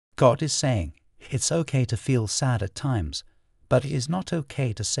God is saying, it's okay to feel sad at times, but it is not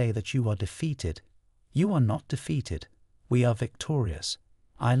okay to say that you are defeated. You are not defeated. We are victorious.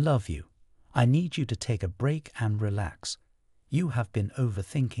 I love you. I need you to take a break and relax. You have been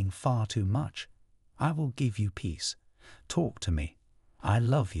overthinking far too much. I will give you peace. Talk to me. I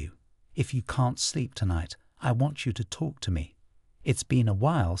love you. If you can't sleep tonight, I want you to talk to me. It's been a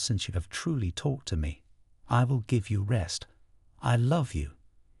while since you have truly talked to me. I will give you rest. I love you.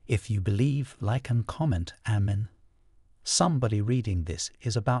 If you believe, like and comment, Amen. Somebody reading this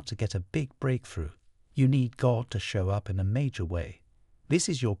is about to get a big breakthrough. You need God to show up in a major way. This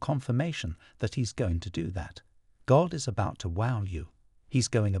is your confirmation that He's going to do that. God is about to wow you. He's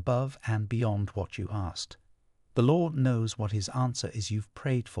going above and beyond what you asked. The Lord knows what His answer is you've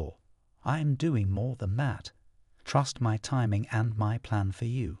prayed for. I am doing more than that. Trust my timing and my plan for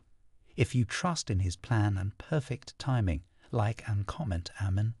you. If you trust in His plan and perfect timing, like and comment,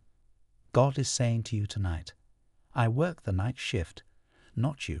 Amen. God is saying to you tonight, I work the night shift,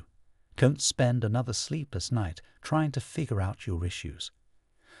 not you. Don't spend another sleepless night trying to figure out your issues.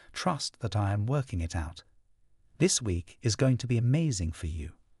 Trust that I am working it out. This week is going to be amazing for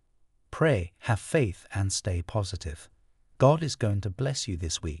you. Pray, have faith, and stay positive. God is going to bless you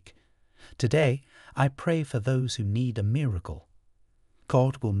this week. Today, I pray for those who need a miracle.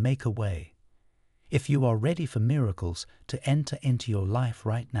 God will make a way. If you are ready for miracles to enter into your life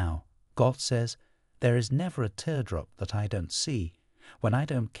right now, God says, there is never a teardrop that I don't see. When I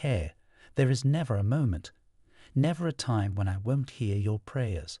don't care, there is never a moment, never a time when I won't hear your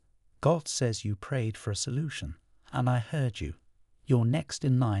prayers. God says you prayed for a solution, and I heard you. You're next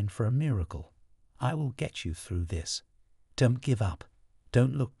in line for a miracle. I will get you through this. Don't give up.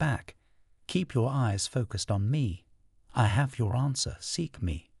 Don't look back. Keep your eyes focused on me. I have your answer. Seek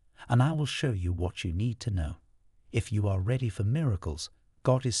me, and I will show you what you need to know. If you are ready for miracles,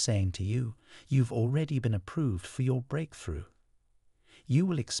 God is saying to you, you've already been approved for your breakthrough. You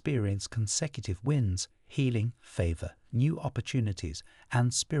will experience consecutive wins, healing, favor, new opportunities,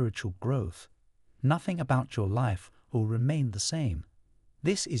 and spiritual growth. Nothing about your life will remain the same.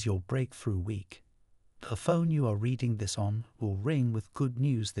 This is your breakthrough week. The phone you are reading this on will ring with good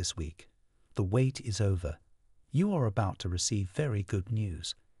news this week. The wait is over. You are about to receive very good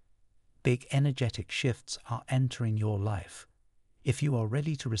news. Big energetic shifts are entering your life. If you are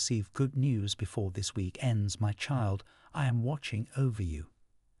ready to receive good news before this week ends, my child, I am watching over you.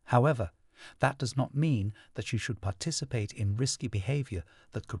 However, that does not mean that you should participate in risky behavior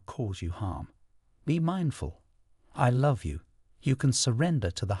that could cause you harm. Be mindful. I love you. You can surrender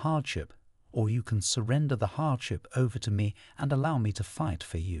to the hardship, or you can surrender the hardship over to me and allow me to fight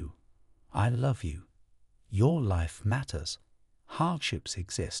for you. I love you. Your life matters. Hardships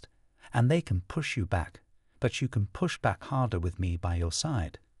exist, and they can push you back, but you can push back harder with me by your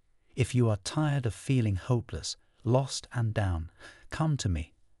side. If you are tired of feeling hopeless, lost and down, come to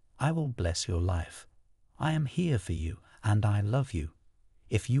me. I will bless your life. I am here for you, and I love you.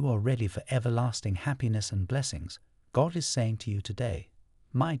 If you are ready for everlasting happiness and blessings, God is saying to you today,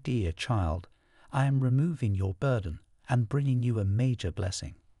 my dear child, I am removing your burden and bringing you a major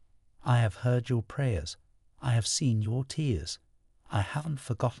blessing. I have heard your prayers. I have seen your tears. I haven't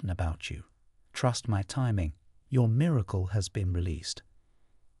forgotten about you. Trust my timing. Your miracle has been released.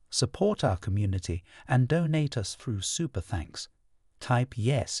 Support our community and donate us through Super Thanks. Type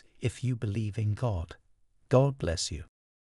yes if you believe in God. God bless you.